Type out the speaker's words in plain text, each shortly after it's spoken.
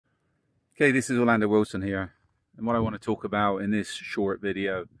Okay, this is Orlando Wilson here, and what I want to talk about in this short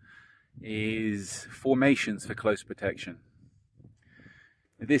video is formations for close protection.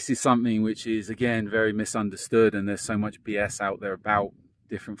 This is something which is, again, very misunderstood, and there's so much BS out there about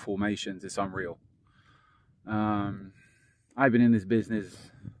different formations, it's unreal. I've been in this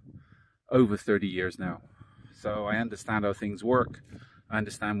business over 30 years now, so I understand how things work. I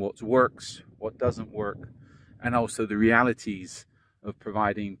understand what works, what doesn't work, and also the realities of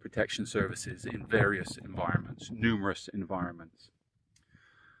providing protection services in various environments, numerous environments.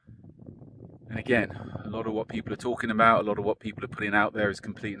 And again, a lot of what people are talking about, a lot of what people are putting out there is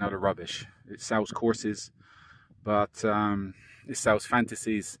complete and utter rubbish. It sells courses, but it sells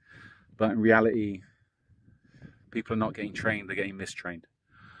fantasies, but in reality, people are not getting trained, they're getting mistrained.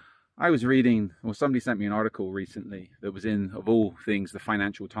 I was reading, or somebody sent me an article recently that was in, of all things, the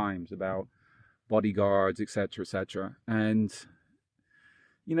Financial Times about bodyguards, etc., etc. And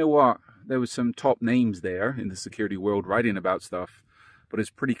you know what? There was some top names there in the security world writing about stuff, but it's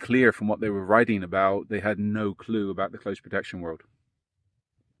pretty clear from what they were writing about, they had no clue about the close protection world.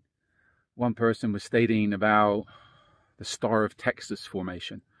 One person was stating about the Star of Texas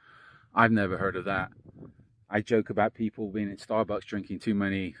formation. I've never heard of that. I joke about people being at Starbucks drinking too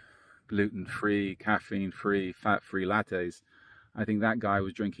many gluten-free, caffeine-free, fat-free lattes. I think that guy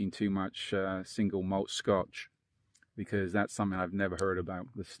was drinking too much single malt scotch, because that's something I've never heard about,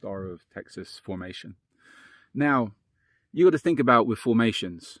 the Star of Texas formation. Now, you got to think about with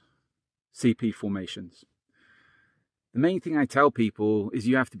formations, CP formations. The main thing I tell people is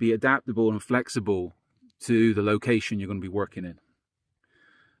you have to be adaptable and flexible to the location you're going to be working in.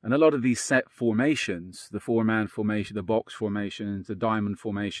 And a lot of these set formations, the four-man formation, the box formations, the diamond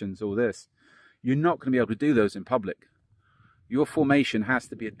formations, all this, you're not going to be able to do those in public. Your formation has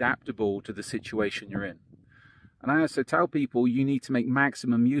to be adaptable to the situation you're in. And I also tell people you need to make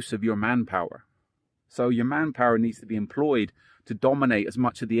maximum use of your manpower. So your manpower needs to be employed to dominate as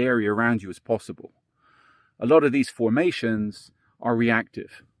much of the area around you as possible. A lot of these formations are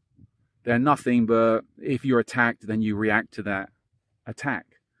reactive. They're nothing but if you're attacked, then you react to that attack.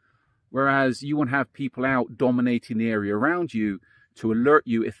 Whereas you want to have people out dominating the area around you to alert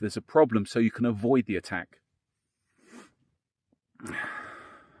you if there's a problem so you can avoid the attack.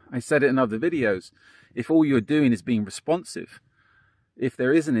 I said it in other videos. If all you're doing is being responsive, if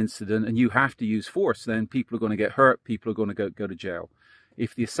there is an incident and you have to use force, then people are going to get hurt, people are going to go to jail.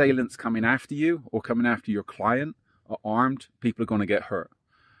 If the assailant's coming after you or coming after your client are armed, people are going to get hurt.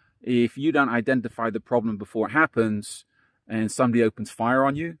 If you don't identify the problem before it happens and somebody opens fire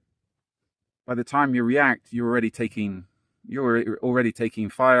on you, by the time you react, you're already taking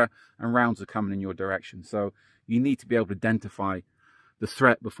fire and rounds are coming in your direction. So you need to be able to identify the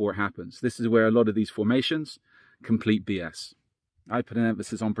threat before it happens. This is where a lot of these formations, complete BS. I put an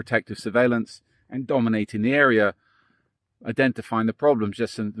emphasis on protective surveillance and dominating the area, identifying the problems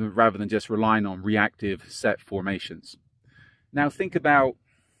rather than just relying on reactive set formations. Now think about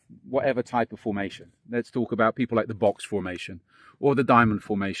whatever type of formation. Let's talk about people like the box formation or the diamond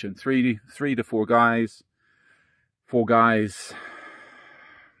formation. Three to four guys, four guys.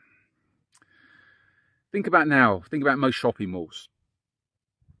 Think about most shopping malls.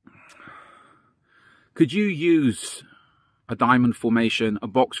 Could you use a diamond formation, a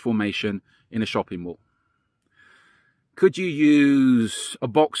box formation in a shopping mall? Could you use a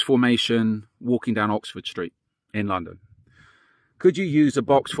box formation walking down Oxford Street in London? Could you use a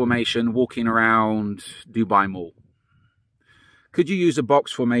box formation walking around Dubai Mall? Could you use a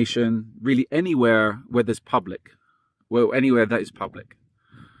box formation really anywhere where there's public? Well, anywhere that is public.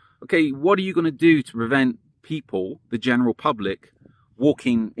 Okay, what are you going to do to prevent people, the general public,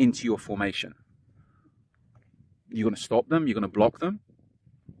 walking into your formation? You're going to stop them? You're going to block them?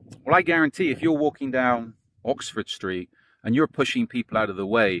 Well, I guarantee if you're walking down Oxford Street and you're pushing people out of the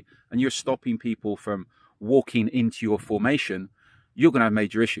way and you're stopping people from walking into your formation, you're going to have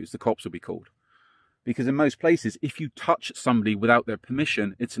major issues. The cops will be called. Because in most places, if you touch somebody without their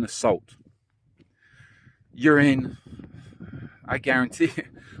permission, it's an assault. I guarantee,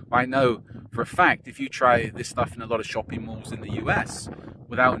 I know for a fact, if you try this stuff in a lot of shopping malls in the US,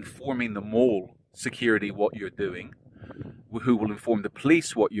 without informing the mall security what you're doing, who will inform the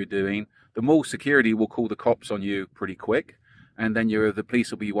police what you're doing, the mall security will call the cops on you pretty quick, and then the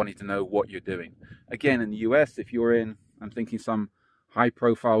police will be wanting to know what you're doing. Again, in the US, if you're in, I'm thinking some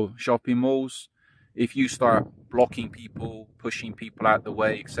high-profile shopping malls, if you start blocking people, pushing people out the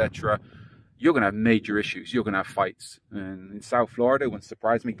way, etc., you're going to have major issues. You're going to have fights. And in South Florida, it wouldn't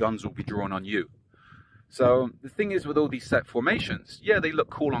surprise me, guns will be drawn on you. So the thing is with all these set formations, yeah, they look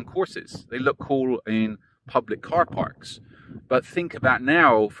cool on courses. They look cool in public car parks. But think about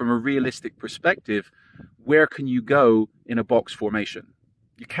now from a realistic perspective, where can you go in a box formation?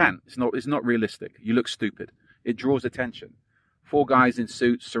 You can't. It's not realistic. You look stupid. It draws attention. 4 guys in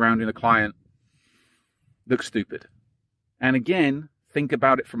suits surrounding a client look stupid. And again, think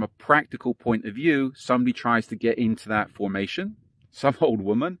about it from a practical point of view. Somebody tries to get into that formation. Some old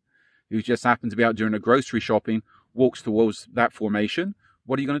woman who just happens to be out doing her grocery shopping walks towards that formation.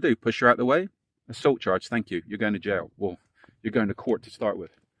 What are you going to do? Push her out the way? Assault charge, thank you. You're going to jail. Well, you're going to court to start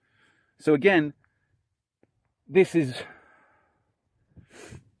with. So again, this is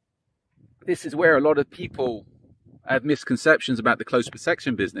where a lot of people have misconceptions about the close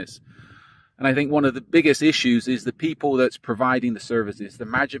protection business. And I think one of the biggest issues is the people that's providing the services, the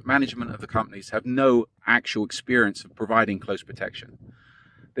management of the companies, have no actual experience of providing close protection.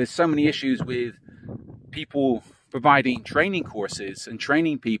 There's so many issues with people providing training courses and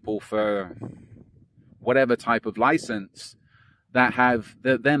training people for whatever type of license that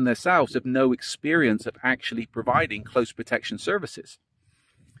them themselves have no experience of actually providing close protection services.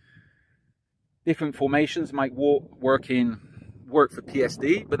 Different formations might work for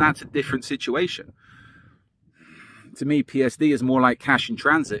PSD, but that's a different situation. To me, PSD is more like cash in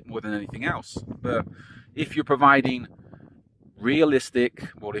transit more than anything else. But if you're providing real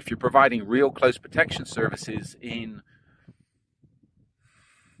close protection services in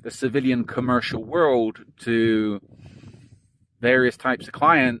the civilian commercial world to various types of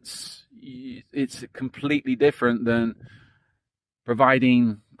clients, it's completely different than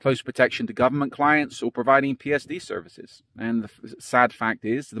providing close protection to government clients or providing PSD services. And the sad fact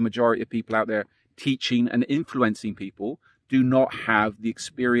is the majority of people out there teaching and influencing people do not have the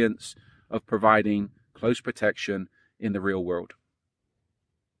experience of providing close protection in the real world.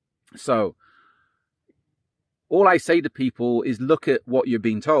 So all I say to people is look at what you're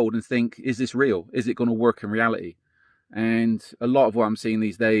being told and think, is this real? Is it going to work in reality? And a lot of what I'm seeing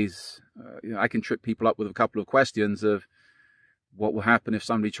these days, I can trip people up with a couple of questions of what will happen if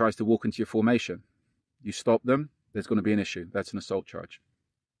somebody tries to walk into your formation. You stop them, there's going to be an issue. That's an assault charge.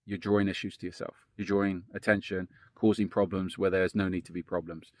 You're drawing issues to yourself. You're drawing attention, causing problems where there's no need to be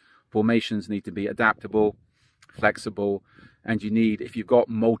problems. Formations need to be adaptable, flexible, and you need, if you've got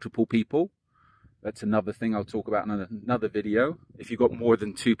multiple people, that's another thing I'll talk about in another video. If you've got more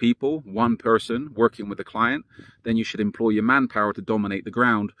than 2 people, 1 person working with a client, then you should employ your manpower to dominate the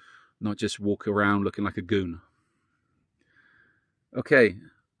ground, not just walk around looking like a goon. Okay,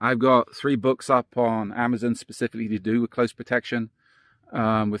 I've got 3 books up on Amazon specifically to do with close protection.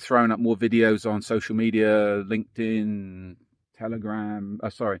 We're throwing up more videos on social media, LinkedIn,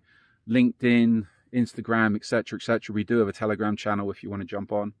 LinkedIn, Instagram, etc., etc. We do have a Telegram channel if you want to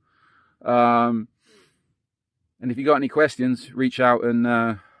jump on. And if you got any questions, reach out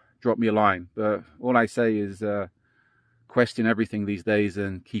and drop me a line. But all I say is question everything these days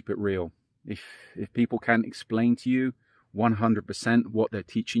and keep it real. If people can't explain to you 100% what they're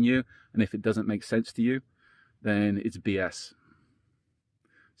teaching you, and if it doesn't make sense to you, then it's BS.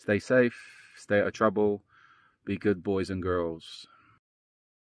 Stay safe, stay out of trouble, be good boys and girls.